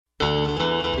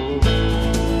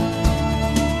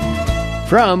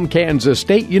From Kansas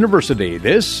State University,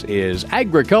 this is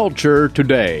Agriculture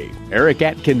Today. Eric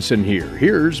Atkinson here.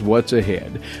 Here's what's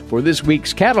ahead. For this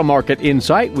week's Cattle Market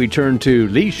Insight, we turn to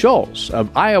Lee Schultz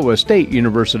of Iowa State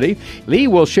University. Lee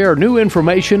will share new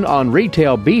information on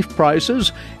retail beef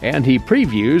prices, and he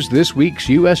previews this week's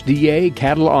USDA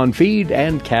cattle on feed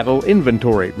and cattle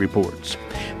inventory reports.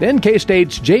 Then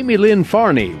K-State's Jamie Lynn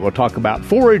Farney will talk about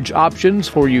forage options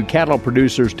for you cattle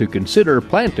producers to consider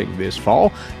planting this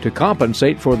fall to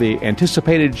compensate for the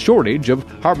anticipated shortage of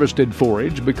harvested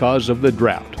forage because of the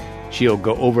drought. She'll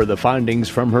go over the findings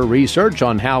from her research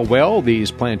on how well these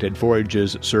planted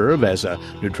forages serve as a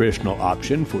nutritional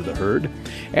option for the herd.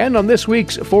 And on this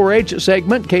week's 4-H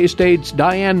segment, K-State's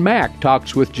Diane Mack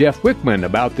talks with Jeff Wichman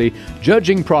about the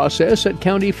judging process at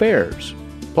county fairs.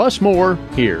 Plus more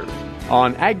here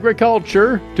on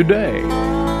Agriculture Today.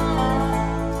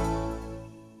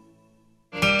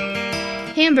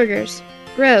 Hamburgers,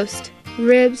 roast,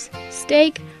 ribs,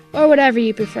 steak, or whatever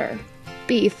you prefer.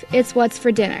 Beef, it's what's for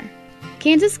dinner.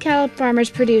 Kansas cattle farmers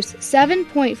produce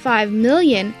 7.5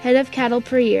 million head of cattle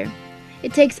per year.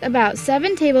 It takes about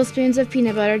 7 tablespoons of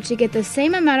peanut butter to get the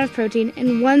same amount of protein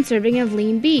in 1 serving of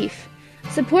lean beef.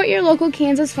 Support your local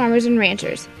Kansas farmers and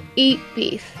ranchers. Eat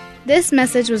beef. This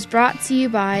message was brought to you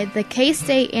by the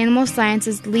K-State Animal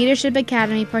Sciences Leadership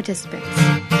Academy participants.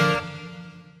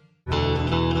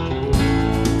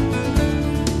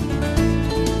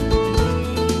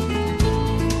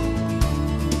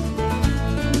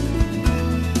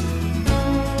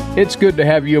 It's good to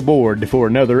have you aboard for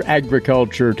another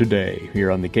Agriculture Today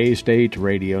here on the K-State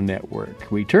Radio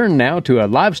Network. We turn now to a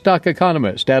livestock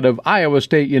economist out of Iowa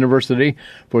State University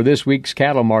for this week's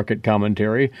cattle market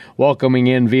commentary, welcoming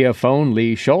in via phone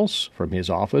Lee Schultz from his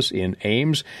office in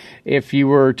Ames. If you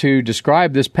were to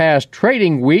describe this past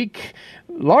trading week,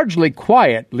 largely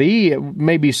quiet, Lee,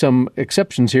 maybe some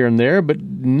exceptions here and there, but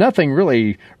nothing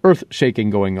really earth-shaking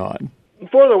going on.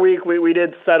 For the week, we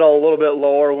did settle a little bit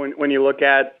lower when you look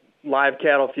at live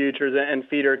cattle futures and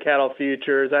feeder cattle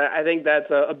futures. I think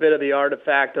that's a bit of the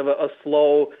artifact of a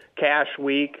slow cash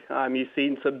week. You've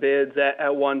seen some bids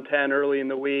at 110 early in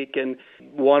the week and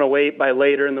 108 by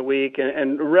later in the week,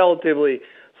 and relatively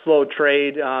slow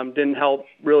trade. Didn't help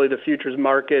really the futures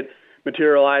market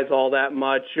materialize all that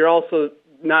much. You're also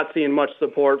not seeing much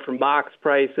support from box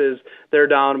prices. They're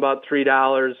down about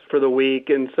 $3 for the week.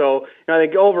 And so I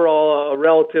think overall a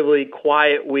relatively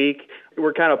quiet week.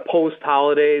 We're kind of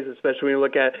post-holidays, especially when you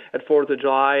look at 4th of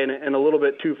July and a little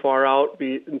bit too far out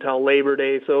until Labor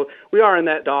Day. So we are in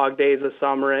that dog days of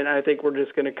summer, and I think we're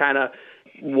just going to kind of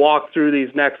walk through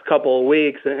these next couple of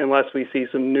weeks unless we see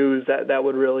some news that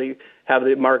would really have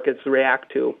the markets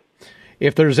react to.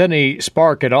 If there's any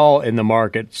spark at all in the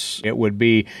markets, it would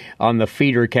be on the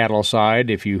feeder cattle side.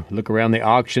 If you look around the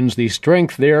auctions, the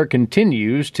strength there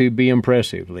continues to be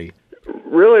impressive, Lee.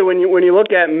 Really, when you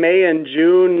look at May and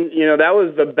June, that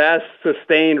was the best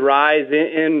sustained rise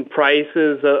in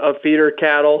prices of feeder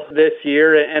cattle this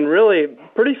year, and really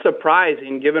pretty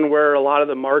surprising given where a lot of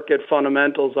the market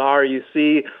fundamentals are. You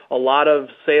see a lot of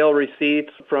sale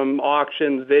receipts from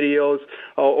auctions, videos,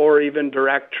 or even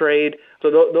direct trade. So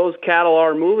those cattle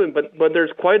are moving, but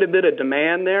there's quite a bit of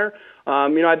demand there.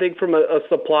 I think from a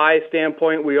supply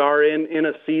standpoint, we are in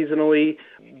a seasonally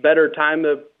better time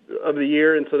of the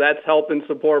year, and so that's helping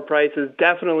support prices.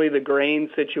 Definitely the grain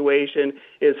situation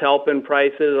is helping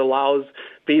prices. It allows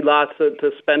feedlots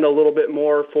to spend a little bit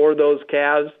more for those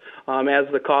calves as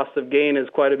the cost of gain is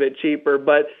quite a bit cheaper.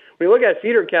 But when you look at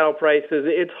feeder cattle prices,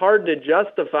 it's hard to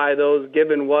justify those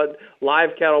given what live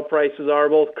cattle prices are,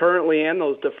 both currently and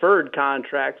those deferred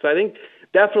contracts. So I think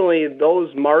definitely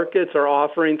those markets are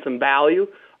offering some value,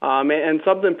 and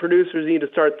something producers need to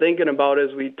start thinking about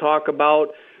as we talk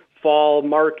about fall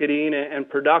marketing and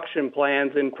production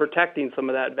plans and protecting some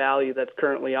of that value that's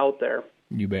currently out there.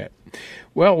 You bet.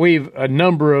 Well, we've a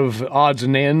number of odds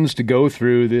and ends to go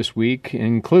through this week,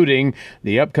 including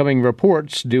the upcoming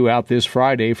reports due out this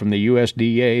Friday from the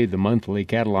USDA, the monthly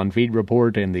cattle on feed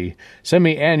report, and the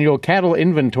semi-annual cattle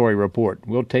inventory report.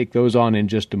 We'll take those on in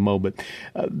just a moment.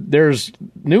 There's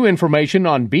new information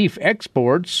on beef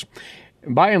exports.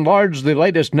 By and large, the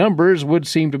latest numbers would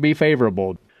seem to be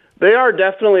favorable. They are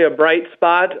definitely a bright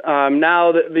spot.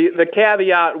 Now, the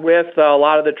caveat with a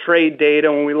lot of the trade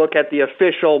data, when we look at the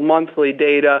official monthly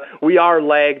data, we are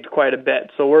lagged quite a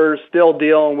bit. So we're still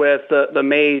dealing with the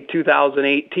May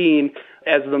 2018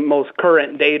 as the most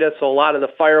current data. So a lot of the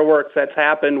fireworks that's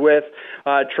happened with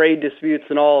trade disputes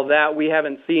and all of that, we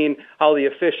haven't seen how the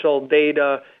official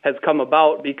data has come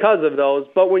about because of those.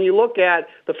 But when you look at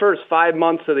the first 5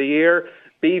 months of the year,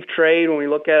 beef trade, when we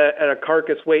look at a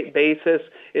carcass weight basis,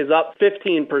 is up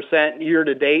 15% year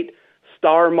to date.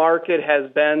 Star market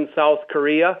has been South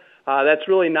Korea. That's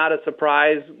really not a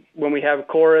surprise when we have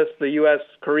KORUS, the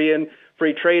U.S.-Korean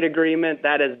Free Trade Agreement.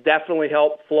 That has definitely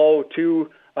helped flow to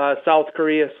South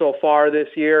Korea so far this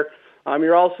year.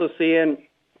 You're also seeing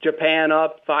Japan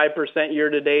up 5% year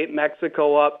to date,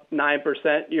 Mexico up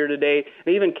 9% year to date,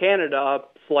 and even Canada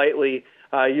up slightly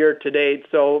year to date.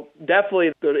 So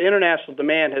definitely the international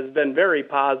demand has been very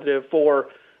positive for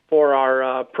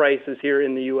our prices here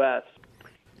in the U.S.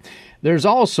 There's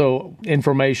also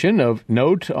information of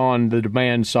note on the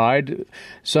demand side,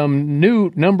 some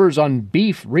new numbers on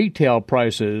beef retail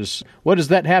prices. What does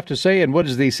that have to say, and what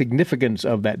is the significance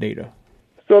of that data?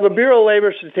 So the Bureau of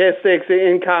Labor Statistics,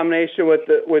 in combination with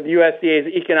USDA's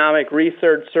Economic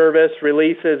Research Service,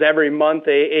 releases every month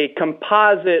a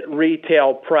composite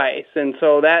retail price. And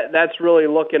so that's really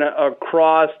looking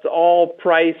across all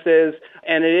prices,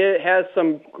 and it has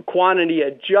some quantity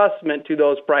adjustment to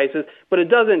those prices, but it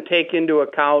doesn't take into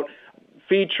account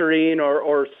featuring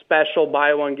or special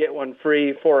buy one, get one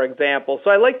free, for example. So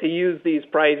I like to use these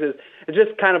prices as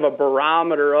just kind of a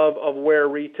barometer of where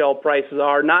retail prices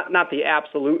are, not the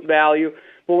absolute value.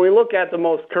 When we look at the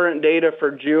most current data for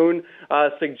June,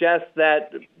 suggests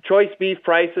that choice beef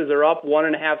prices are up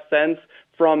 1.5 cents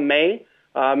from May.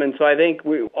 And so I think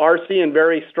we are seeing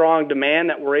very strong demand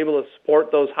that we're able to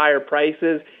support those higher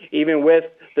prices, even with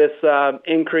this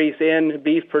increase in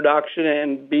beef production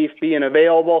and beef being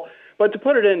available. But to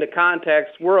put it into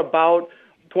context, we're about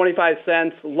 25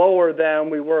 cents lower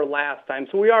than we were last time.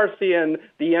 So we are seeing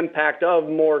the impact of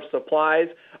more supplies.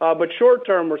 But short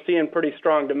term, we're seeing pretty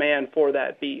strong demand for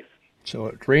that beef. So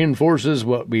it reinforces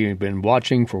what we've been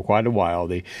watching for quite a while.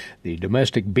 The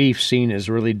domestic beef scene is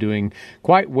really doing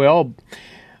quite well.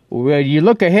 Well, you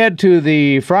look ahead to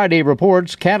the Friday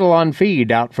reports, cattle on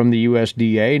feed out from the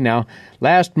USDA. Now,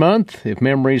 last month, if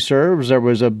memory serves, there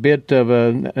was a bit of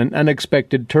an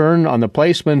unexpected turn on the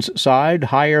placements side,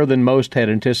 higher than most had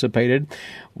anticipated.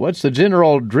 What's the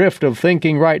general drift of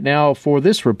thinking right now for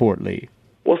this report, Lee?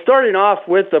 Well, starting off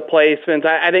with the placements,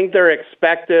 I think they're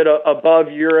expected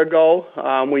above year ago.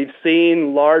 We've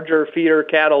seen larger feeder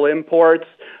cattle imports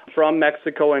from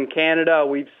Mexico and Canada.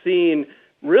 We've seen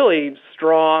really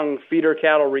strong feeder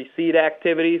cattle receipt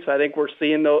activity. So I think we're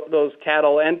seeing those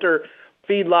cattle enter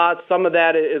feedlots. Some of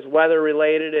that is weather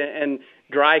related, and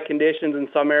dry conditions in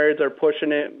some areas are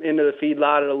pushing it into the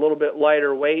feedlot at a little bit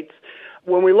lighter weights.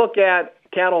 When we look at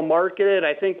cattle marketed,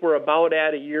 I think we're about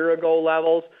at a year ago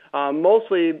levels.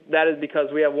 Mostly that is because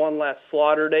we have one less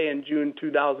slaughter day in June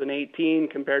 2018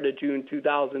 compared to June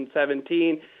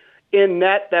 2017. In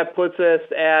net, that puts us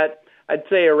at, I'd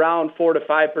say, around 4 to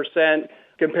 5%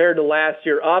 compared to last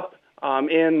year, up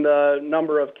in the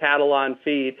number of cattle on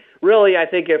feed. Really, I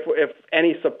think if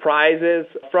any surprises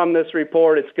from this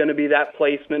report, it's going to be that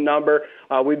placement number.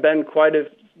 We've been quite a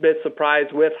bit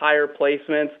surprised with higher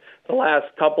placements the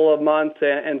last couple of months,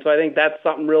 and so I think that's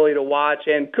something really to watch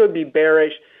and could be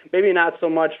bearish. Maybe not so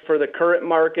much for the current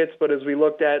markets, but as we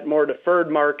looked at more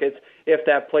deferred markets, if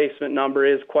that placement number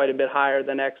is quite a bit higher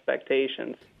than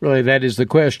expectations. Really, that is the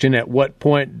question. At what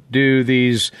point do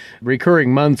these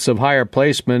recurring months of higher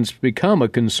placements become a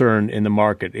concern in the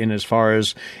market in as far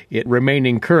as it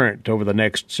remaining current over the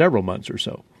next several months or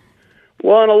so?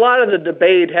 Well, and a lot of the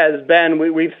debate has been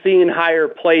we've seen higher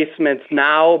placements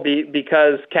now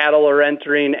because cattle are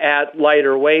entering at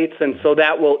lighter weights, and so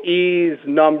that will ease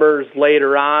numbers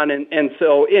later on, and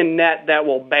so in net that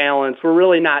will balance. We're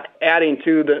really not adding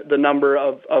to the number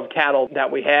of cattle that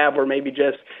we have. We're maybe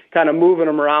just kind of moving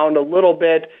them around a little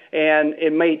bit, and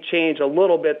it may change a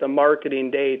little bit the marketing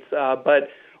dates, but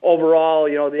overall,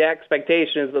 the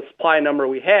expectation is the supply number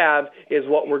we have is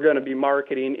what we're going to be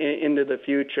marketing into the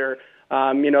future.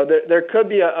 There could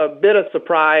be a bit of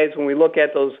surprise when we look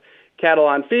at those cattle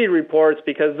on feed reports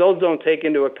because those don't take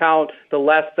into account the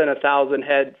less than 1,000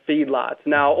 head feedlots.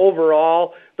 Now,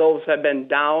 overall, those have been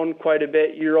down quite a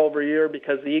bit year over year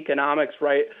because the economics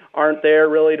aren't there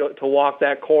really to walk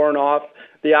that corn off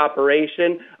the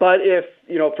operation. But if,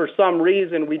 for some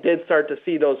reason we did start to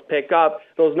see those pick up,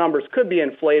 those numbers could be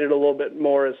inflated a little bit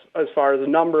more as far as the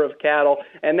number of cattle,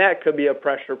 and that could be a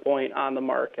pressure point on the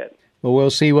market. Well,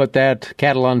 we'll see what that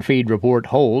cattle on feed report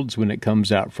holds when it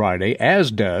comes out Friday,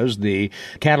 as does the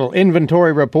cattle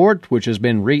inventory report, which has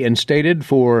been reinstated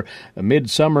for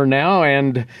midsummer now.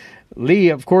 And Lee,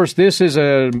 of course, this is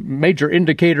a major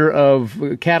indicator of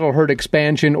cattle herd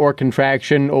expansion or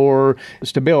contraction or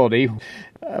stability.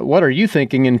 What are you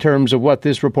thinking in terms of what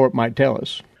this report might tell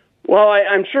us? Well,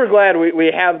 I'm sure glad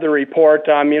we have the report.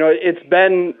 It's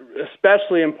been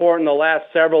especially important the last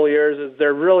several years as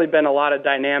there have really been a lot of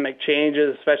dynamic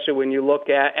changes, especially when you look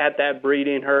at that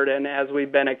breeding herd and as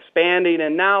we've been expanding.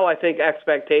 And now I think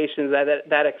expectations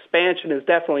that expansion is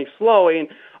definitely slowing,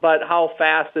 but how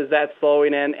fast is that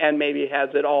slowing and maybe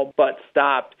has it all but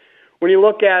stopped? When you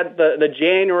look at the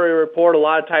January report, a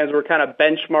lot of times we're kind of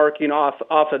benchmarking off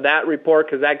of that report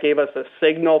because that gave us a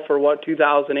signal for what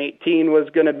 2018 was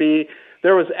going to be.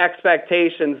 There was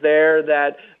expectations there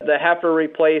that the heifer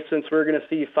replacements, we're going to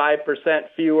see 5%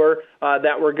 fewer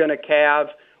that were going to calve.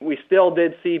 We still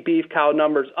did see beef cow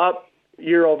numbers up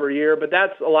year over year, but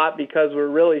that's a lot because we're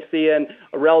really seeing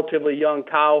a relatively young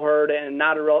cow herd and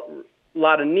not a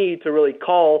lot of need to really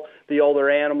cull the older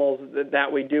animals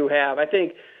that we do have. I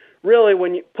think really,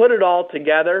 when you put it all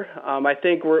together, I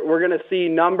think we're going to see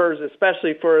numbers,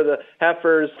 especially for the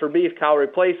heifers for beef cow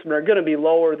replacement, are going to be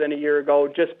lower than a year ago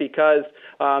just because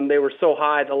they were so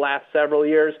high the last several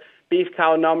years. Beef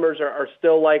cow numbers are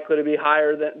still likely to be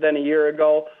higher than a year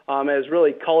ago, as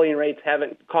really culling rates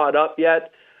haven't caught up yet.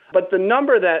 But the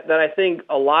number that I think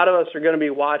a lot of us are going to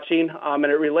be watching, and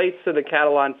it relates to the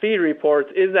cattle on feed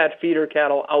reports, is that feeder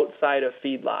cattle outside of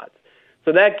feedlots.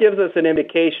 So that gives us an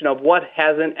indication of what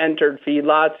hasn't entered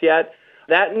feedlots yet.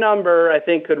 That number, I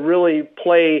think, could really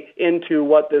play into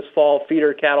what this fall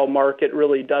feeder cattle market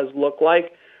really does look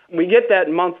like. We get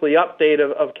that monthly update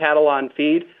of cattle on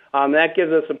feed. That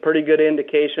gives us some pretty good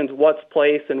indications what's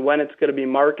placed and when it's going to be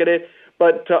marketed.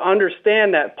 But to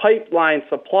understand that pipeline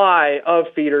supply of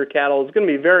feeder cattle is going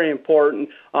to be very important,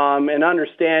 and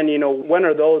understand, when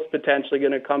are those potentially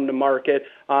going to come to market,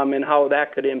 and how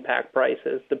that could impact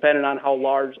prices, depending on how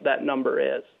large that number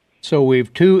is. So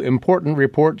we've two important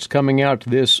reports coming out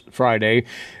this Friday.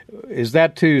 Is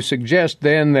that to suggest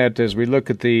then that as we look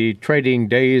at the trading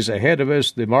days ahead of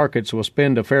us, the markets will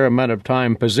spend a fair amount of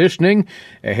time positioning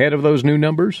ahead of those new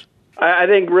numbers? I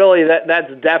think really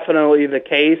that's definitely the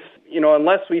case.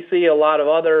 Unless we see a lot of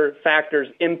other factors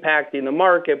impacting the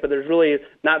market, but there's really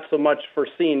not so much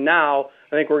foreseen now,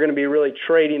 I think we're going to be really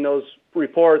trading those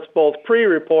reports, both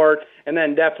pre-report and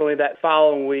then definitely that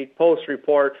following week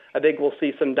post-report. I think we'll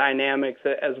see some dynamics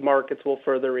as markets will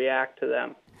further react to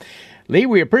them. Lee,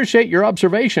 we appreciate your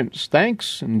observations.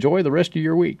 Thanks. Enjoy the rest of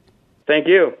your week. Thank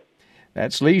you.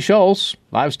 That's Lee Schultz,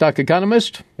 livestock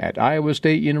economist at Iowa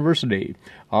State University,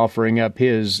 offering up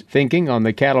his thinking on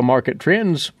the cattle market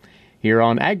trends here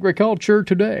on Agriculture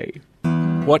Today.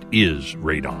 What is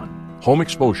radon? Home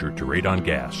exposure to radon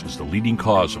gas is the leading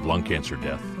cause of lung cancer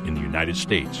death in the United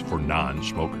States for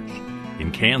non-smokers.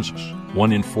 In Kansas,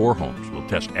 1 in 4 homes will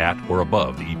test at or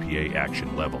above the EPA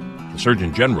action level. The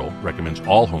Surgeon General recommends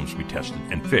all homes be tested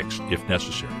and fixed if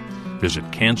necessary. Visit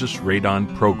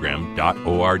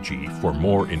kansasradonprogram.org for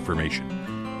more information.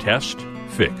 Test,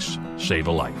 fix, save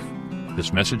a life.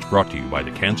 This message brought to you by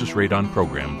the Kansas Radon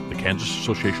Program, the Kansas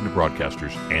Association of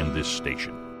Broadcasters, and this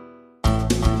station.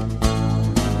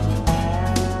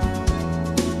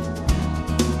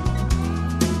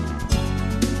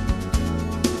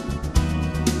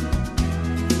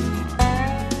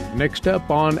 Next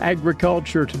up on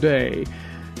Agriculture Today,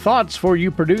 thoughts for you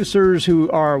producers who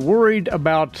are worried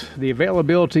about the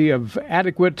availability of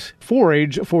adequate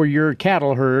forage for your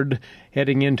cattle herd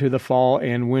heading into the fall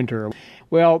and winter.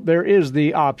 Well, there is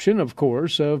the option, of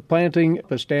course, of planting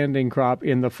a standing crop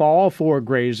in the fall for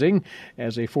grazing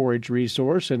as a forage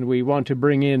resource, and we want to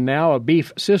bring in now a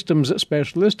beef systems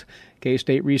specialist,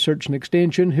 K-State Research and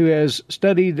Extension, who has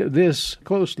studied this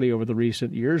closely over the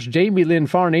recent years, Jamie Lynn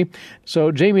Farney.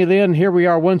 So, Jamie Lynn, here we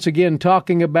are once again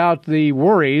talking about the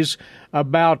worries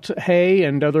about hay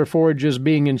and other forages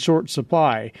being in short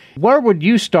supply. Where would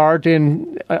you start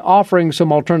in offering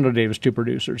some alternatives to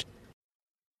producers?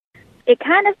 It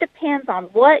kind of depends on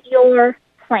what your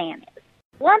plan is.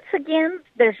 Once again,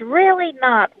 there's really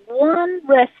not one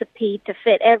recipe to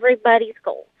fit everybody's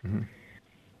goals. Mm-hmm.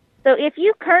 So if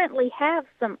you currently have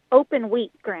some open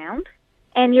wheat ground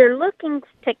and you're looking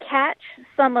to catch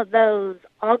some of those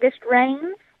August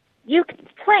rains, you can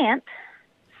plant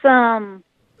some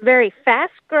very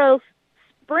fast growth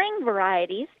spring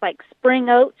varieties like spring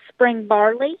oats, spring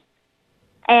barley,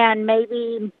 and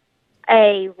maybe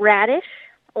a radish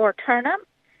or turnip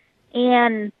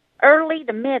in early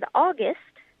to mid-August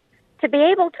to be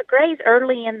able to graze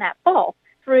early in that fall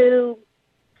through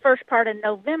first part of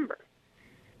November.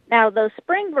 Now, those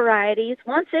spring varieties,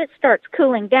 once it starts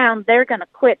cooling down, they're going to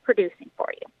quit producing for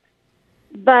you.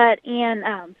 But in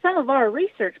some of our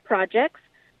research projects,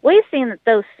 we've seen that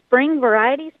those spring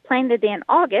varieties planted in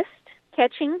August,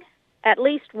 catching at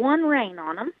least one rain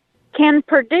on them, can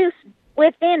produce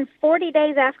within 40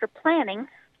 days after planting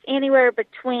anywhere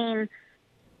between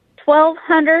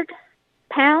 1,200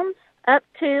 pounds up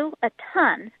to a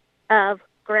ton of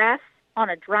grass on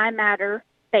a dry matter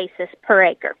basis per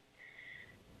acre.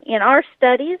 In our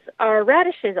studies, our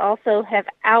radishes also have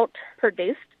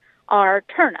outproduced our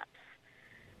turnips.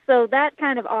 So that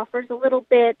kind of offers a little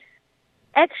bit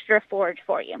extra forage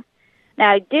for you.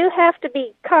 Now, I do have to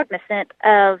be cognizant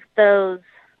of those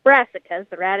brassicas,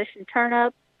 the radish and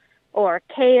turnip, or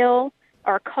kale,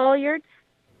 or collards.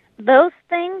 Those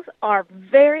things are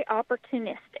very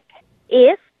opportunistic.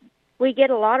 If we get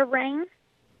a lot of rain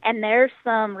and there's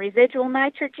some residual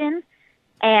nitrogen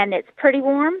and it's pretty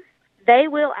warm, they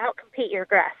will outcompete your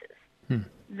grasses.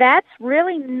 That's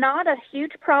really not a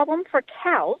huge problem for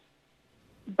cows,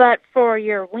 but for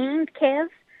your weaned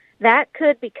calves, that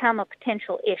could become a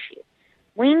potential issue.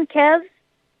 Weaned calves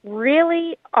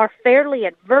really are fairly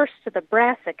adverse to the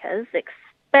brassicas,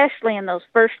 especially in those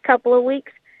first couple of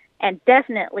weeks, and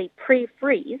definitely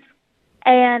pre-freeze.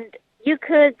 And you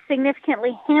could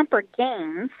significantly hamper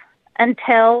gains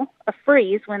until a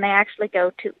freeze when they actually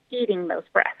go to eating those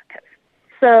brassicas.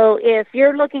 So if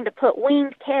you're looking to put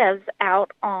weaned calves out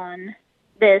on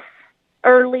this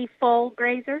early fall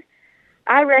grazer,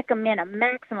 I recommend a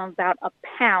maximum of about a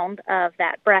pound of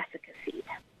that brassica seed,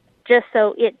 just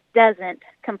so it doesn't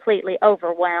completely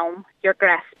overwhelm your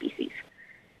grass species.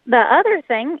 The other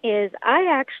thing is I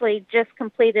actually just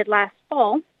completed last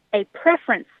fall a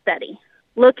preference study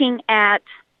looking at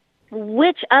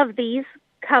which of these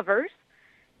covers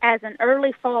as an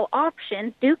early fall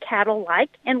option do cattle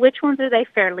like and which ones are they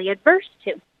fairly adverse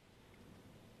to.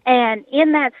 And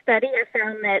in that study, I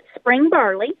found that spring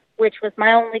barley, which was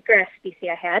my only grass species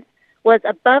I had, was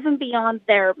above and beyond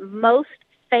their most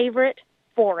favorite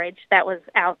forage that was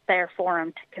out there for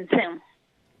them to consume.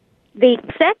 The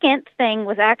second thing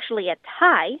was actually a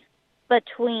tie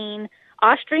between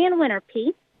Austrian winter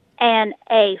pea and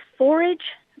a forage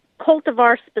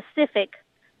cultivar-specific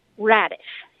radish.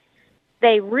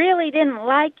 They really didn't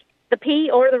like the pea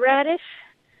or the radish,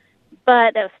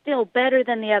 but it was still better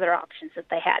than the other options that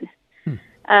they had.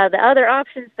 The other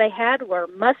options they had were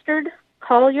mustard,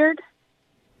 collard,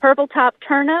 purple top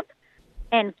turnip,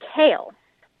 and kale.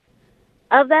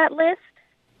 Of that list,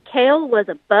 kale was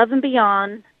above and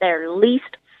beyond their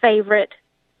least favorite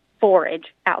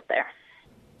forage out there.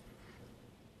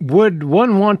 Would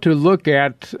one want to look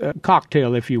at a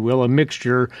cocktail, if you will, a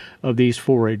mixture of these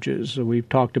forages? We've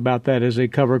talked about that as a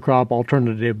cover crop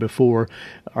alternative before.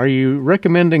 Are you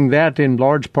recommending that in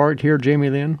large part here, Jamie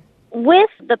Lynn?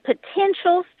 With the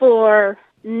potential for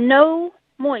no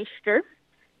moisture,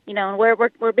 you know, where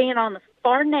we're being on the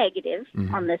far negative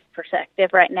on this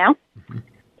perspective right now,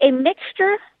 a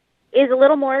mixture is a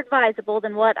little more advisable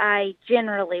than what I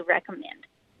generally recommend.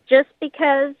 Just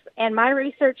because, and my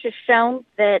research has shown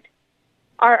that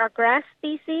our grass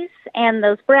species and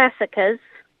those brassicas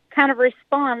kind of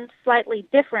respond slightly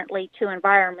differently to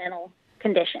environmental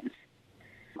conditions.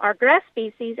 Our grass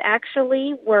species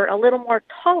actually were a little more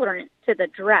tolerant to the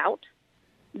drought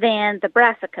than the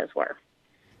brassicas were.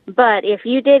 But if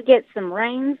you did get some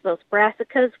rains, those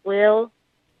brassicas will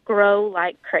grow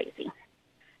like crazy.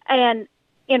 And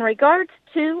in regards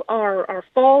to our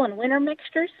fall and winter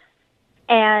mixtures,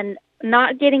 and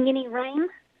not getting any rain,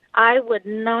 I would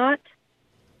not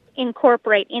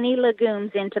incorporate any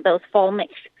legumes into those fall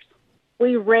mixtures.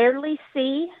 We rarely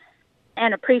see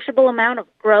an appreciable amount of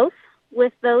growth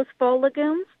with those fall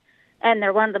legumes, and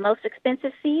they're one of the most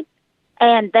expensive seeds,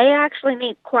 and they actually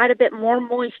need quite a bit more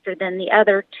moisture than the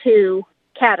other two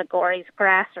categories,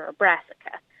 grass or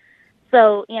brassica.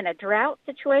 So in a drought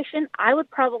situation, I would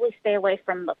probably stay away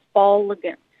from the fall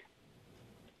legumes.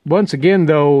 Once again,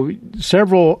 though,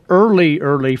 several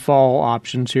early fall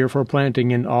options here for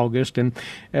planting in August. And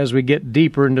as we get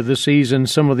deeper into the season,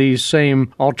 some of these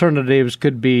same alternatives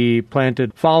could be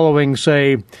planted following,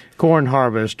 say, corn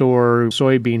harvest or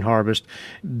soybean harvest.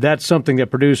 That's something that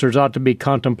producers ought to be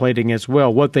contemplating as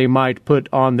well, what they might put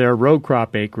on their row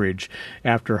crop acreage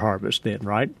after harvest then,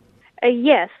 right?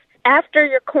 Yes. After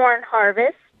your corn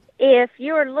harvest, if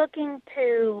you're looking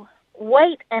to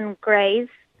wait and graze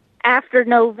after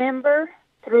November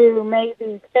through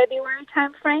maybe February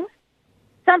time frame,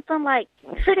 something like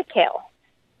triticale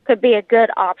could be a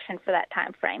good option for that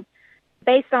time frame.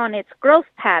 Based on its growth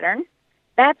pattern,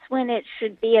 that's when it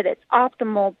should be at its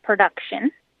optimal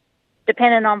production.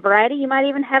 Depending on variety, you might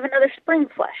even have another spring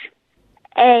flush.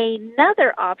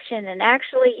 Another option, and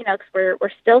actually, you know, because we're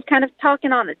still kind of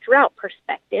talking on a drought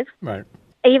perspective, right?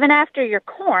 Even after your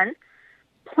corn,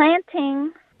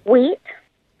 planting wheat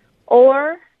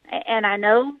or, and I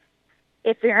know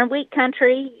if you're in wheat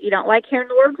country, you don't like hearing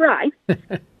the word rye,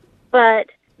 but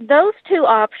those two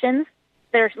options,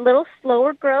 there's a little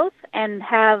slower growth and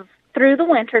have through the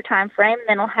winter time frame,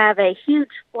 then it'll have a huge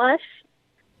flush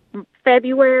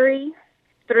February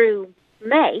through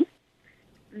May.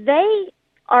 They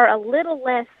are a little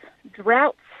less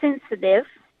drought sensitive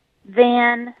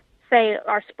than, say,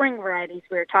 our spring varieties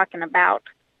we were talking about.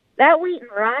 That wheat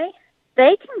and rye,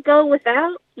 they can go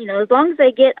without, as long as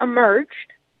they get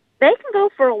emerged, they can go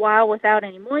for a while without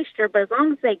any moisture, but as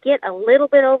long as they get a little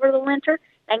bit over the winter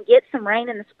and get some rain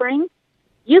in the spring,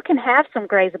 you can have some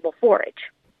grazable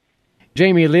forage.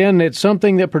 Jamie Lynn, it's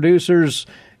something that producers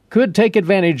could take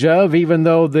advantage of, even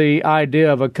though the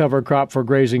idea of a cover crop for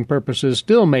grazing purposes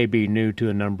still may be new to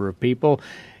a number of people.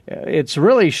 It's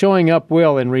really showing up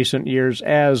well in recent years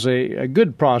as a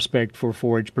good prospect for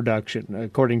forage production,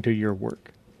 according to your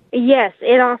work. Yes,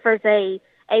 it offers a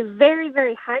very,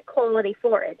 very high-quality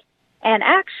forage. And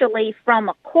actually, from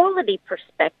a quality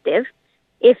perspective,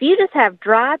 if you just have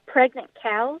dry, pregnant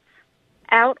cows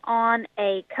out on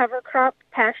a cover crop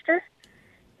pasture,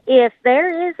 if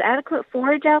there is adequate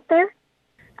forage out there,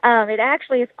 it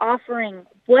actually is offering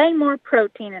way more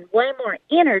protein and way more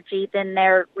energy than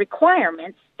their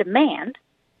requirements demand.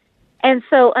 And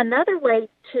so another way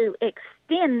to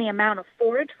extend the amount of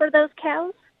forage for those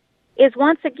cows is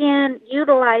once again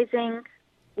utilizing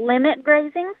limit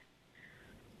grazing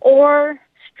or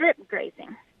strip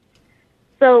grazing.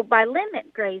 So by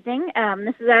limit grazing,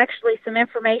 this is actually some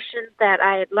information that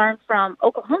I had learned from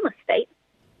Oklahoma State.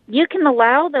 You can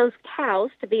allow those cows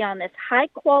to be on this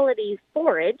high-quality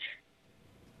forage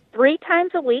 3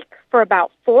 times a week for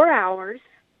about 4 hours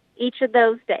each of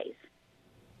those days.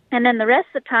 And then the rest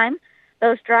of the time,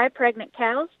 those dry pregnant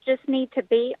cows just need to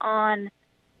be on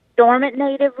dormant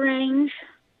native range,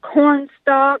 corn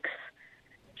stalks,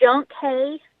 junk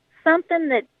hay, something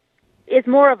that is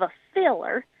more of a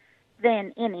filler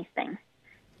than anything.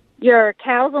 Your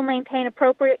cows will maintain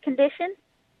appropriate condition,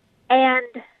 and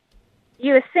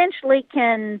you essentially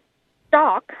can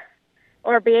stock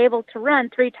or be able to run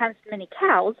 3 times as many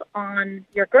cows on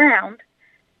your ground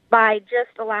by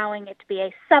just allowing it to be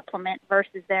a supplement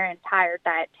versus their entire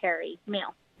dietary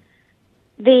meal.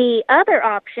 The other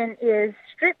option is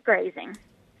strip grazing.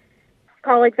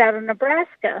 Colleagues out of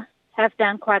Nebraska have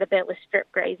done quite a bit with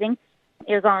strip grazing.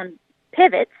 It was on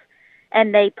pivots,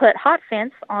 and they put hot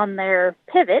fence on their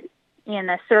pivot in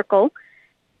a circle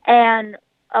and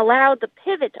allowed the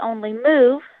pivot to only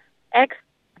move X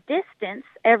distance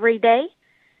every day.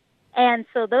 And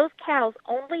so those cows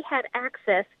only had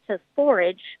access to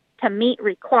forage to meet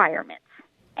requirements.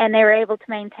 And they were able to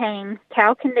maintain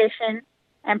cow condition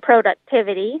and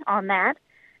productivity on that.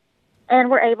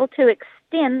 And were able to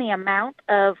extend the amount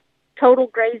of total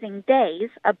grazing days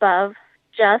above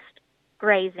just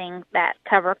grazing that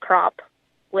cover crop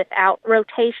without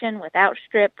rotation, without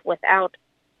strip, without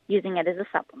using it as a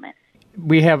supplement.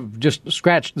 We have just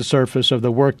scratched the surface of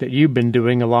the work that you've been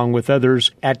doing along with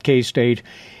others at K-State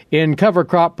in cover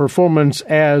crop performance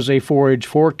as a forage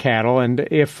for cattle. And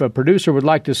if a producer would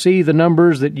like to see the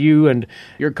numbers that you and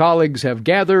your colleagues have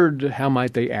gathered, how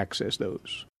might they access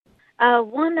those?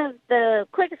 One of the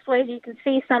quickest ways you can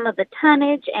see some of the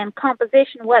tonnage and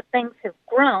composition, what things have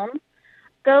grown,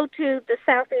 go to the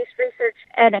Southeast Research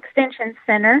and Extension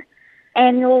Center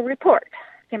annual report.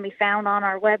 It can be found on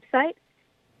our website.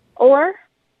 Or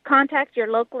contact your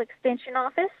local extension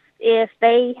office. If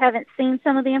they haven't seen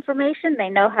some of the information, they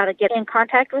know how to get in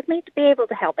contact with me to be able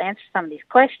to help answer some of these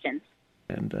questions.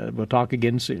 And we'll talk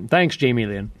again soon. Thanks, Jamie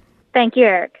Lynn. Thank you,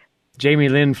 Eric. Jamie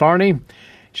Lynn Farney.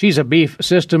 She's a beef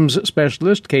systems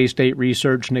specialist, K-State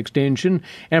Research and Extension,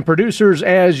 and producers,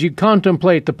 as you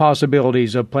contemplate the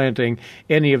possibilities of planting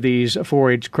any of these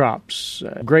forage crops,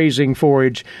 grazing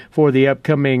forage for the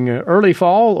upcoming early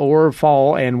fall or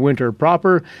fall and winter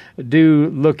proper, do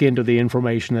look into the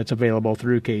information that's available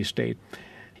through K-State.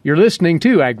 You're listening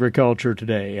to Agriculture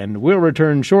Today, and we'll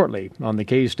return shortly on the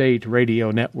K-State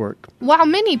Radio Network. While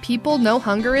many people know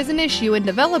hunger is an issue in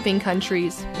developing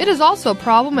countries, it is also a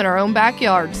problem in our own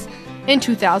backyards. In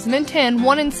 2010,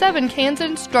 1 in 7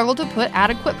 Kansans struggled to put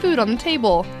adequate food on the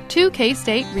table. 2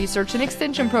 K-State Research and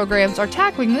Extension programs are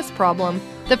tackling this problem.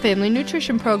 The Family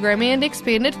Nutrition Program and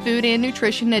Expanded Food and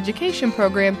Nutrition Education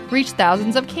Program reach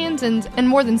thousands of Kansans in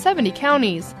more than 70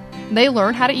 counties. They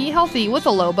learn how to eat healthy with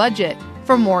a low budget.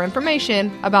 For more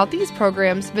information about these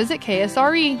programs, visit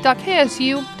ksre.ksu.edu.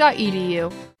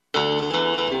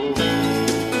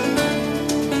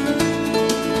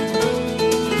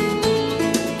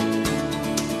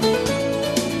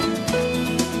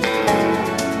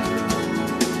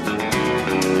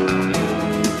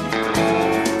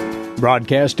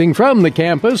 Broadcasting from the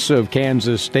campus of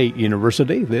Kansas State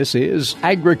University, this is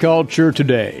Agriculture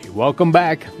Today. Welcome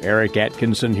back. Eric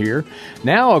Atkinson here.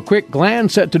 Now a quick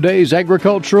glance at today's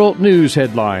agricultural news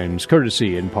headlines,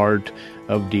 courtesy in part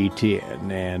of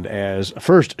D10. And as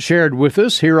first shared with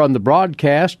us here on the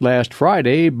broadcast last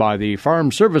Friday by the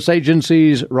Farm Service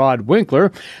Agency's Rod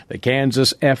Winkler, the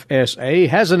Kansas FSA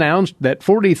has announced that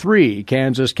 43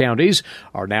 Kansas counties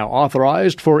are now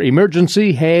authorized for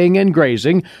emergency haying and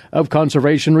grazing of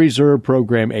Conservation Reserve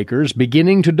Program acres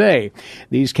beginning today.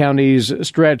 These counties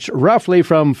stretch roughly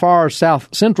from far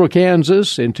south central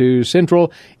Kansas into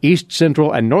central, east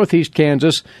central, and northeast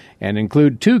Kansas, and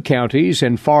include 2 counties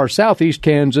in far southeast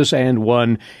Kansas and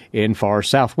 1 in far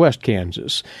southwest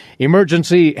Kansas.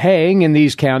 Emergency haying in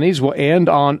these counties will end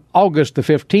on August the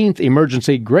 15th,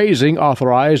 emergency grazing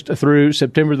authorized through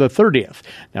September the 30th.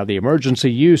 Now, the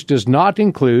emergency use does not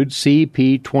include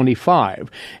CP25,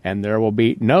 and there will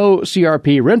be no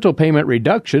CRP rental payment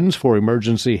reductions for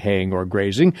emergency haying or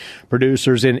grazing.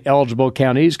 Producers in eligible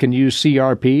counties can use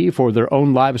CRP for their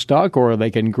own livestock, or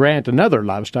they can grant another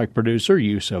livestock producer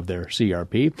use of their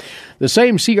CRP. The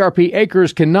same CRP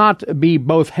acres cannot be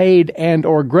both hayed and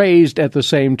or grazed at the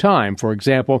same time. For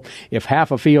example, if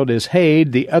half a field is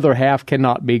hayed, the other half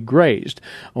cannot be grazed.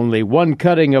 Only one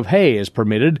cutting of hay is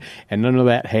permitted, and none of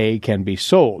that hay can be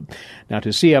sold. Now,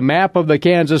 to see a map of the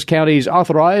Kansas counties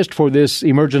authorized for this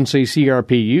emergency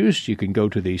CRP use, you can go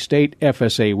to the state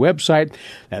FSA website.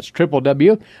 That's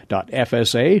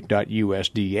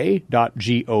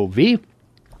www.fsa.usda.gov.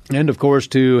 And, of course,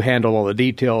 to handle all the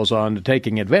details on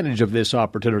taking advantage of this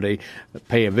opportunity,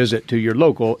 pay a visit to your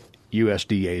local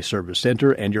USDA Service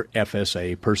Center and your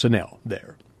FSA personnel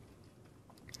there.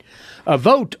 A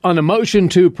vote on a motion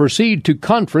to proceed to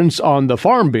conference on the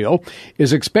Farm Bill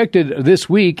is expected this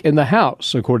week in the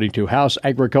House, according to House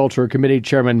Agriculture Committee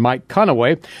Chairman Mike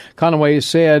Conaway. Conaway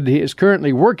said he is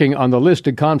currently working on the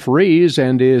listed conferees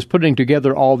and is putting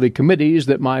together all the committees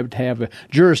that might have a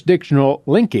jurisdictional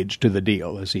linkage to the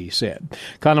deal, as he said.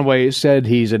 Conaway said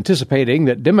he's anticipating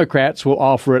that Democrats will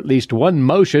offer at least one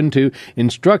motion to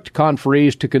instruct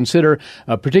conferees to consider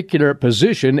a particular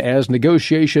position as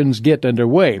negotiations get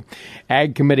underway.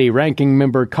 Ag Committee Ranking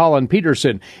Member Colin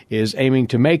Peterson is aiming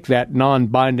to make that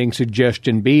non-binding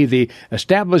suggestion be the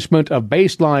establishment of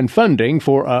baseline funding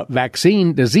for a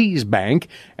vaccine disease bank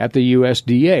at the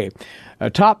USDA. A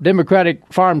top Democratic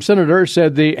farm senator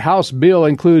said the House bill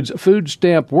includes food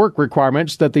stamp work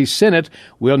requirements that the Senate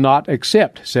will not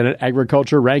accept. Senate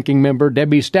Agriculture Ranking Member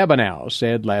Debbie Stabenow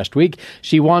said last week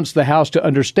she wants the House to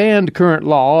understand current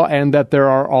law and that there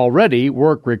are already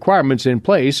work requirements in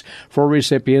place for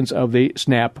recipients of the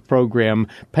SNAP program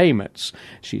payments.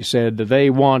 She said that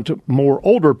they want more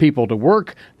older people to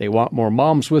work, they want more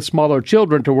moms with smaller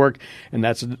children to work, and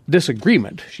that's a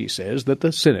disagreement, she says, that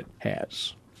the Senate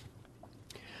has.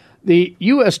 The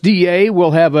USDA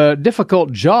will have a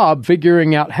difficult job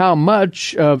figuring out how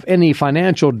much of any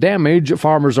financial damage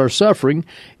farmers are suffering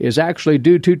is actually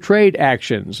due to trade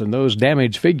actions, and those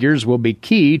damage figures will be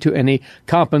key to any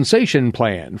compensation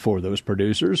plan for those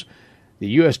producers.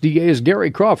 The USDA's Gary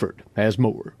Crawford has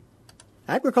more.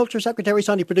 Agriculture Secretary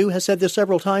Sonny Perdue has said this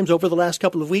several times over the last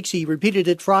couple of weeks. He repeated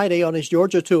it Friday on his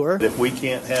Georgia tour. If we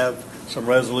can't have some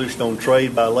resolution on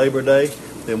trade by Labor Day,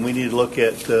 then we need to look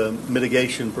at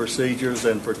mitigation procedures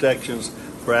and protections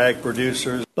for ag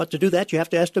producers. But to do that, you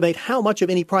have to estimate how much of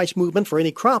any price movement for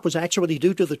any crop was actually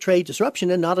due to the trade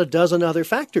disruption and not a dozen other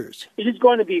factors. It is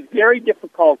going to be very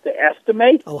difficult to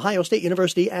estimate. Ohio State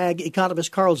University ag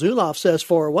economist Carl Zuloff says,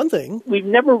 for one thing, we've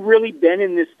never really been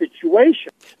in this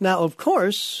situation. Now, of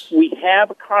course, we have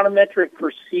econometric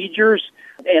procedures,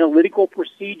 analytical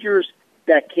procedures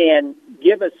that can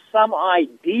give us some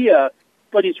idea,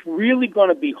 but it's really going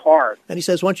to be hard. And he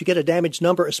says once you get a damage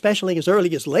number, especially as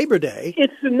early as Labor Day,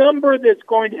 it's a number that's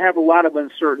going to have a lot of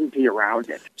uncertainty around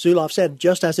it. Zuloff said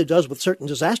just as it does with certain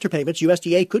disaster payments,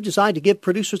 USDA could decide to give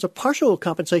producers a partial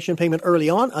compensation payment early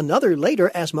on, another later,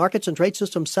 as markets and trade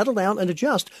systems settle down and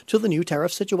adjust to the new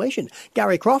tariff situation.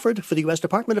 Gary Crawford for the U.S.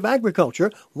 Department of Agriculture,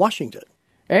 Washington.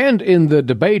 And in the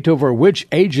debate over which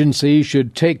agency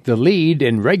should take the lead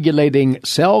in regulating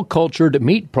cell-cultured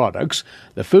meat products,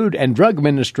 the Food and Drug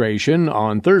Administration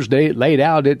on Thursday laid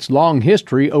out its long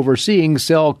history overseeing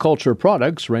cell culture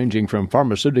products ranging from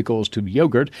pharmaceuticals to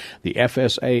yogurt. The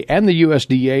FSA and the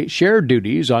USDA share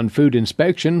duties on food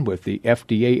inspection, with the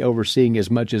FDA overseeing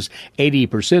as much as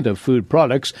 80% of food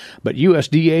products, but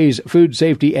USDA's Food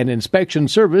Safety and Inspection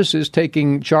Service is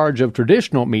taking charge of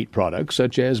traditional meat products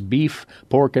such as beef,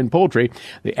 pork, pork and poultry,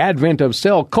 the advent of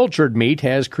cell-cultured meat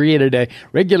has created a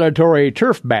regulatory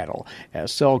turf battle,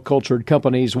 as cell-cultured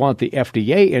companies want the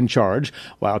FDA in charge,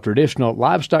 while traditional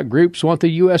livestock groups want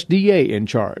the USDA in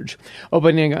charge.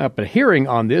 Opening up a hearing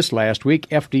on this last week,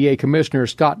 FDA Commissioner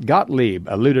Scott Gottlieb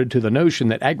alluded to the notion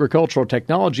that agricultural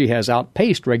technology has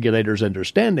outpaced regulators'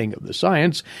 understanding of the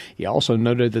science. He also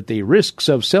noted that the risks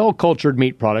of cell-cultured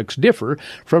meat products differ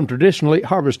from traditionally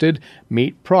harvested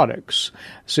meat products.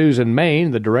 Susan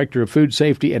Main, the Director of Food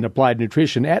Safety and Applied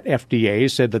Nutrition at FDA,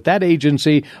 said that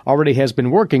agency already has been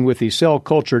working with the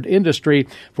cell-cultured industry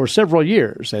for several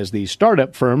years as the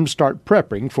startup firms start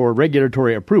prepping for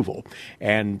regulatory approval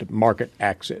and market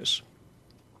access.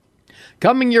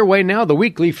 Coming your way now, the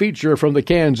weekly feature from the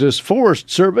Kansas Forest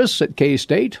Service at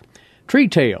K-State, Tree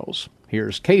Tales.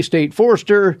 Here's K-State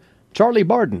Forester Charlie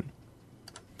Barden.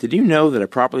 Did you know that a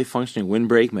properly functioning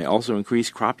windbreak may also increase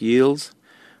crop yields?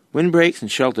 Windbreaks and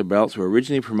shelter belts were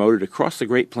originally promoted across the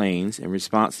Great Plains in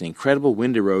response to the incredible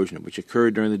wind erosion which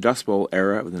occurred during the Dust Bowl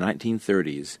era of the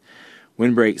 1930s.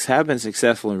 Windbreaks have been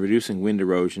successful in reducing wind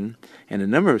erosion, and a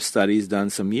number of studies done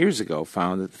some years ago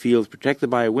found that the fields protected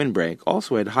by a windbreak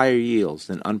also had higher yields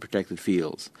than unprotected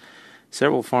fields.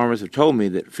 Several farmers have told me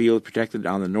that fields protected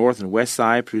on the north and west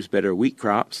side produce better wheat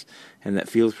crops, and that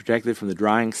fields protected from the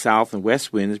drying south and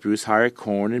west winds produce higher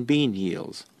corn and bean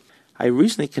yields. I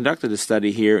recently conducted a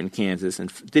study here in Kansas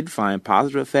and did find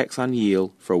positive effects on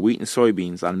yield for wheat and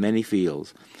soybeans on many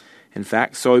fields. In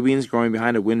fact, soybeans growing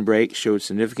behind a windbreak showed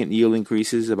significant yield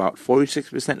increases about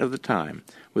 46% of the time,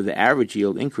 with the average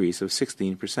yield increase of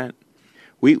 16%.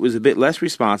 Wheat was a bit less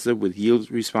responsive, with yield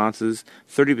responses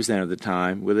 30% of the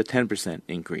time, with a 10%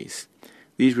 increase.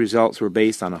 These results were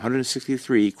based on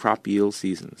 163 crop yield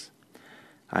seasons.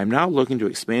 I am now looking to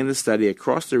expand the study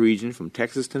across the region from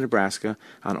Texas to Nebraska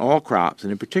on all crops,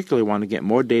 and in particular want to get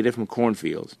more data from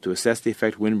cornfields to assess the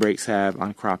effect windbreaks have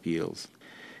on crop yields.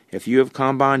 If you have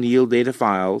combine yield data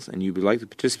files and you would like to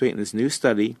participate in this new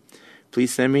study,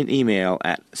 please send me an email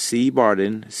at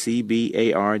cbarden,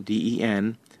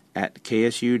 C-B-A-R-D-E-N, at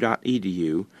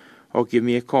ksu.edu, or give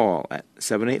me a call at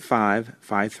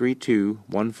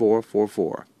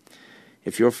 785-532-1444.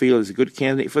 If your field is a good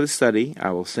candidate for the study, I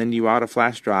will send you out a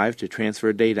flash drive to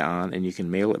transfer data on, and you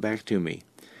can mail it back to me.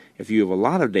 If you have a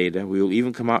lot of data, we will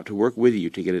even come out to work with you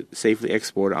to get it safely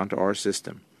exported onto our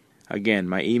system. Again,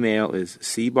 my email is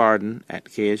cbarden at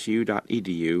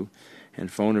ksu.edu,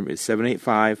 and phone number is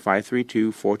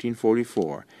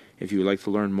 785-532-1444 if you would like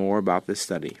to learn more about this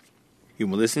study. You've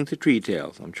been listening to Tree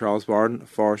Tales. I'm Charles Barden, a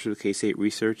forester with K-State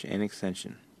Research and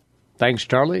Extension. Thanks,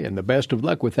 Charlie, and the best of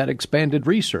luck with that expanded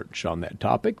research on that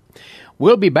topic.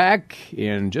 We'll be back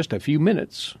in just a few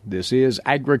minutes. This is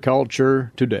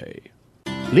Agriculture Today.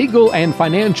 Legal and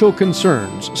financial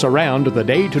concerns surround the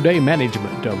day-to-day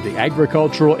management of the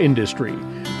agricultural industry.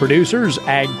 Producers,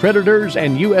 ag creditors,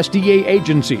 and USDA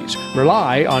agencies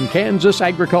rely on Kansas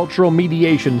Agricultural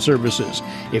Mediation Services.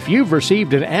 If you've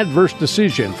received an adverse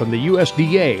decision from the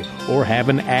USDA or have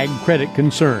an ag credit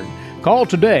concern, call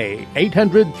today,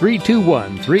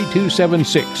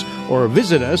 800-321-3276, or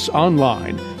visit us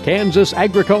online, Kansas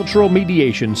Agricultural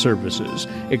Mediation Services,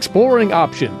 exploring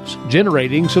options,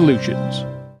 generating solutions.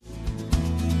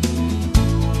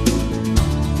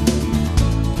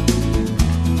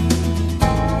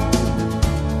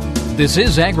 This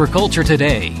is Agriculture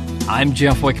Today. I'm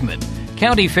Jeff Wichman.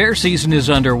 County fair season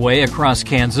is underway across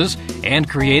Kansas, and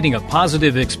creating a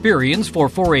positive experience for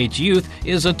 4-H youth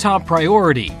is a top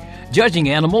priority. Judging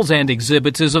animals and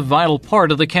exhibits is a vital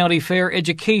part of the county fair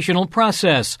educational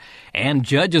process, and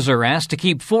judges are asked to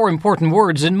keep 4 important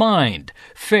words in mind: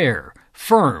 fair,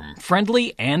 firm,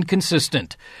 friendly, and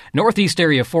consistent. Northeast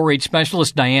Area 4-H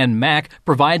Specialist Diane Mack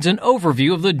provides an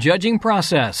overview of the judging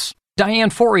process. Diane,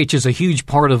 4-H is a huge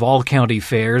part of all county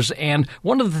fairs, and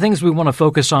one of the things we want to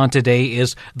focus on today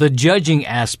is the judging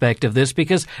aspect of this,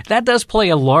 because that does play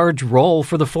a large role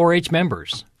for the 4-H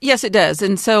members. Yes, it does.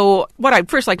 And so what I'd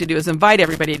first like to do is invite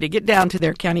everybody to get down to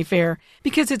their county fair,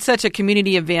 because it's such a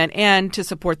community event and to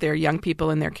support their young people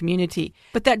in their community.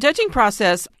 But that judging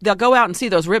process, they'll go out and see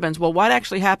those ribbons. Well, what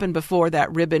actually happened before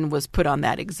that ribbon was put on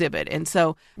that exhibit? And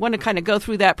so I want to kind of go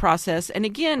through that process. And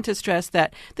again, to stress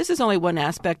that this is only one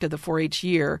aspect of the 4-H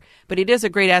year, but it is a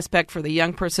great aspect for the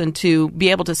young person to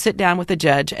be able to sit down with the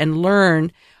judge and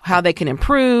learn how they can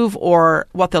improve or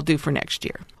what they'll do for next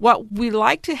year. What we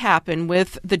like to happen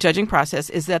with the judging process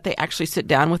is that they actually sit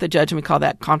down with a judge, and we call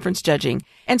that conference judging.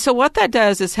 And so what that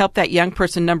does is help that young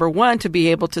person, number one, to be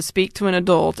able to speak to an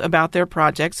adult about their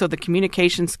project, so the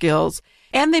communication skills,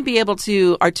 and they be able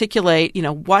to articulate,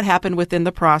 what happened within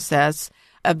the process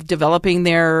of developing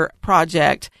their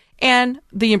project, and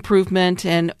the improvement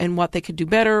and what they could do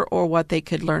better or what they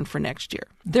could learn for next year.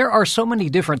 There are so many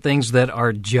different things that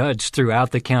are judged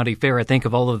throughout the county fair. I think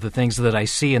of all of the things that I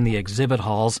see in the exhibit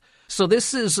halls. So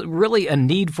this is really a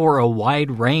need for a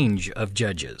wide range of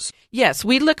judges. Yes,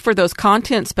 we look for those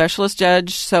content specialist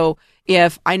judges. So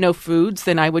if I know foods,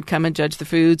 then I would come and judge the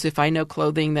foods. If I know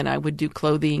clothing, then I would do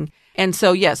clothing. And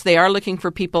so, yes, they are looking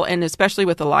for people, and especially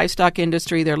with the livestock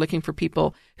industry, they're looking for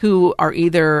people who are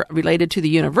either related to the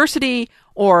university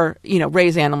or,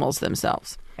 raise animals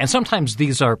themselves. And sometimes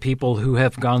these are people who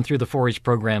have gone through the 4-H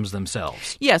programs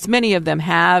themselves. Yes, many of them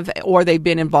have, or they've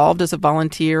been involved as a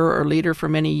volunteer or leader for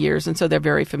many years, and so they're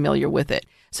very familiar with it.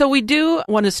 So we do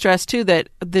want to stress, too, that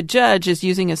the judge is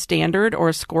using a standard or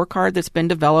a scorecard that's been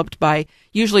developed by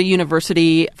usually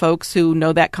university folks who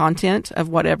know that content of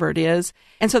whatever it is.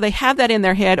 And so they have that in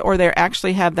their head, or they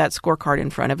actually have that scorecard in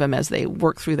front of them as they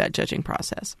work through that judging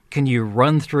process. Can you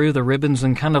run through the ribbons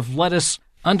and kind of let us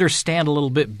understand a little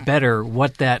bit better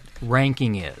what that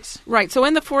ranking is? Right. So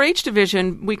in the 4-H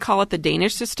division, we call it the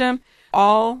Danish system.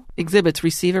 All exhibits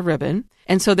receive a ribbon,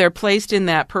 and so they're placed in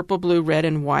that purple, blue, red,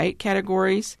 and white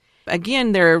categories.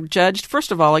 Again, they're judged,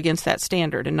 first of all, against that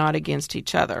standard and not against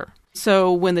each other.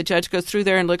 So when the judge goes through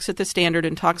there and looks at the standard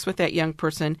and talks with that young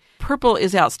person, purple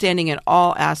is outstanding in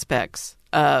all aspects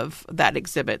of that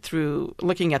exhibit through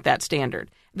looking at that standard.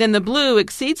 Then the blue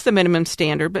exceeds the minimum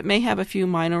standard but may have a few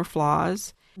minor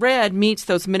flaws. Red meets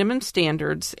those minimum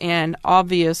standards and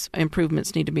obvious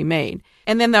improvements need to be made.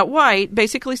 And then that white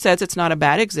basically says it's not a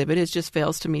bad exhibit, it just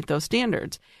fails to meet those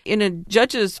standards. In a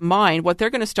judge's mind, what they're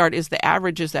going to start is the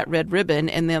average is that red ribbon,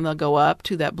 and then they'll go up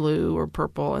to that blue or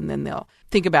purple, and then they'll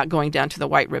think about going down to the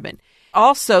white ribbon.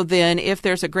 Also, then, if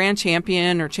there's a grand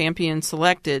champion or champion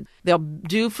selected, they'll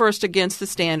do first against the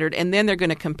standard, and then they're going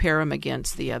to compare them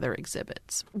against the other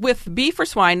exhibits. With beef or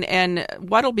swine, and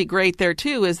what'll be great there,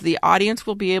 too, is the audience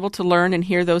will be able to learn and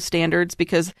hear those standards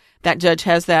because that judge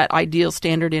has that ideal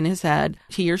standard in his head,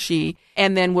 he or she,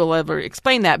 and then we'll ever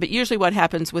explain that. But usually what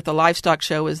happens with a livestock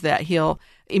show is that he'll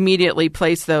immediately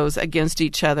place those against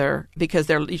each other because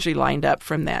they're usually lined up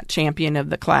from that champion of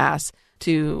the class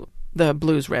to the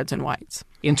blues, reds, and whites.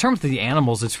 In terms of the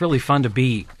animals, it's really fun to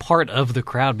be part of the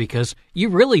crowd because you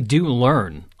really do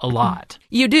learn a lot.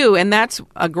 You do, and that's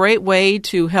a great way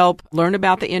to help learn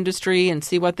about the industry and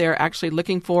see what they're actually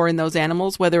looking for in those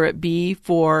animals, whether it be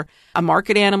for a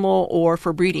market animal or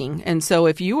for breeding. And so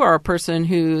if you are a person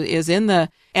who is in the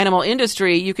animal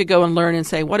industry, you could go and learn and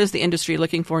say, what is the industry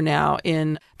looking for now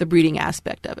in the breeding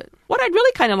aspect of it? What I'd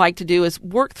really kind of like to do is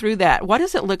work through that. What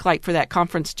does it look like for that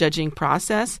conference judging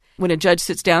process when a judge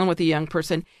sits down with a young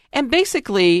person? And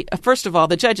basically, first of all,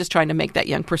 the judge is trying to make that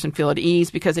young person feel at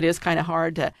ease because it is kind of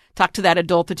hard to talk to that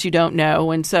adult that you don't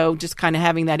know. And so just kind of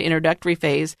having that introductory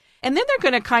phase. And then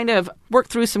they're going to kind of work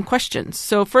through some questions.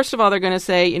 So first of all, they're going to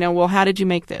say, well, how did you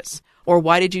make this? Or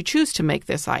why did you choose to make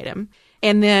this item?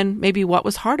 And then maybe what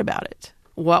was hard about it?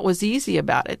 What was easy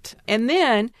about it? And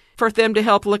then for them to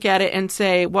help look at it and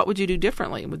say, what would you do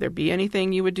differently? Would there be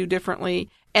anything you would do differently?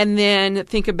 And then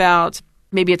think about,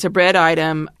 maybe it's a bread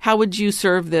item. How would you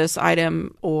serve this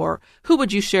item? Or who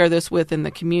would you share this with in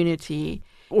the community?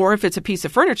 Or if it's a piece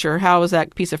of furniture, how is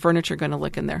that piece of furniture going to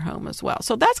look in their home as well?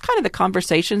 So that's kind of the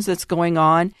conversations that's going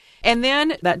on. And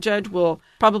then that judge will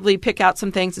probably pick out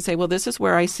some things and say, well, this is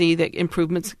where I see that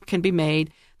improvements can be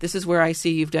made. This is where I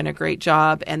see you've done a great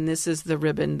job. And this is the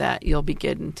ribbon that you'll be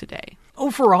getting today.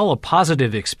 Overall, a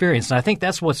positive experience. And I think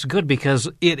that's what's good because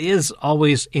it is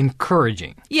always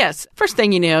encouraging. Yes. First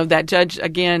thing you know, that judge,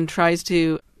 again, tries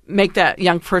to make that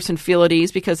young person feel at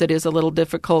ease because it is a little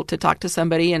difficult to talk to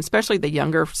somebody, and especially the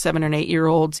younger 7 and 8 year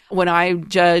olds. When I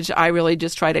judge, I really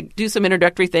just try to do some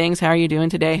introductory things. How are you doing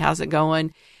today? How's it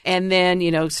going? And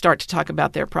then, start to talk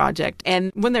about their project.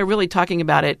 And when they're really talking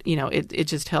about it, it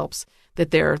just helps that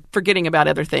they're forgetting about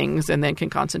other things and then can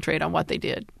concentrate on what they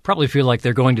did. Probably feel like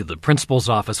they're going to the principal's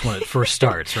office when it first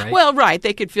starts, right? Well, right.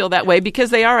 They could feel that way because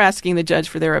they are asking the judge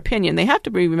for their opinion. They have to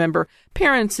remember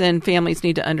parents and families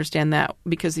need to understand that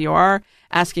because you are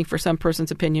asking for some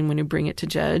person's opinion when you bring it to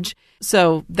judge.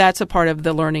 So that's a part of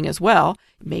the learning as well.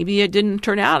 Maybe it didn't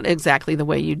turn out exactly the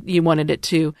way you wanted it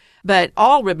to, but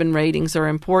all ribbon ratings are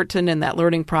important, and that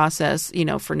learning process,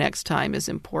 for next time is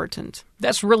important.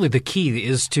 That's really the key,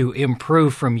 is to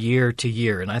improve from year to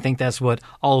year. And I think that's what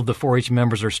all of the 4-H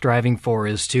members are striving for,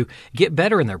 is to get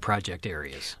better in their project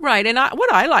areas. Right. And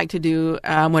what I like to do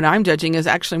when I'm judging is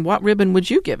actually, what ribbon would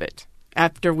you give it?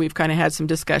 After we've kind of had some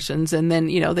discussions, and then,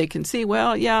 they can see,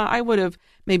 well, yeah, I would have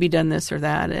maybe done this or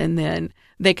that. And then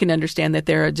they can understand that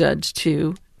they're a judge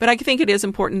too. But I think it is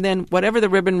important then, whatever the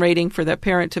ribbon rating, for the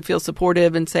parent to feel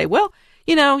supportive and say, well,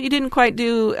 you didn't quite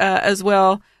do as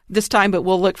well this time, but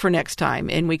we'll look for next time,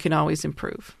 and we can always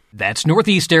improve. That's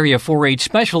Northeast Area 4-H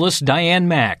Specialist Diane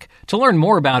Mack. To learn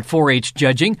more about 4-H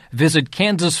judging, visit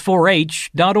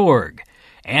kansas4h.org.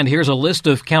 And here's a list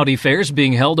of county fairs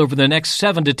being held over the next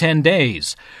 7 to 10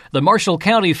 days. The Marshall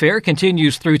County Fair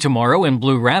continues through tomorrow in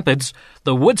Blue Rapids.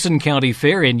 The Woodson County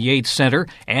Fair in Yates Center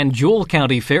and Jewell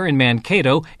County Fair in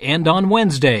Mankato end on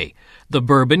Wednesday. The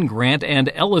Bourbon, Grant, and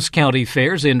Ellis County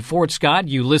Fairs in Fort Scott,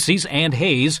 Ulysses, and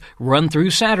Hayes run through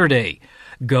Saturday.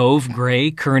 Gove, Gray,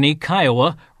 Kearney,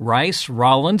 Kiowa, Rice,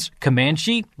 Rollins,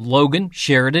 Comanche, Logan,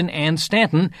 Sheridan, and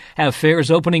Stanton have fairs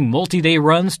opening multi-day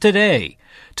runs today.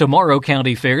 Tomorrow,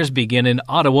 county fairs begin in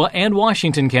Ottawa and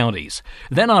Washington counties.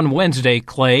 Then on Wednesday,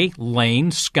 Clay, Lane,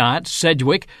 Scott,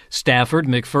 Sedgwick, Stafford,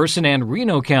 McPherson, and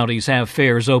Reno counties have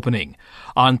fairs opening.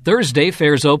 On Thursday,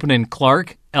 fairs open in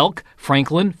Clark, Elk,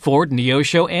 Franklin, Ford,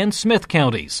 Neosho, and Smith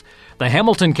counties. The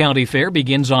Hamilton County Fair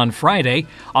begins on Friday.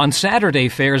 On Saturday,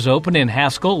 fairs open in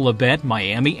Haskell, Labette,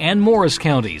 Miami, and Morris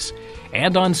counties.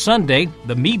 And on Sunday,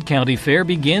 the Meade County Fair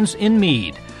begins in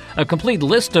Meade. A complete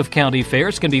list of county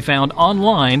fairs can be found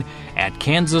online at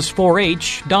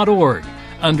kansas4h.org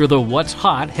under the What's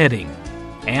Hot heading.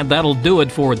 And that'll do it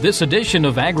for this edition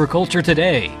of Agriculture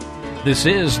Today. This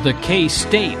is the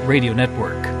K-State Radio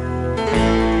Network.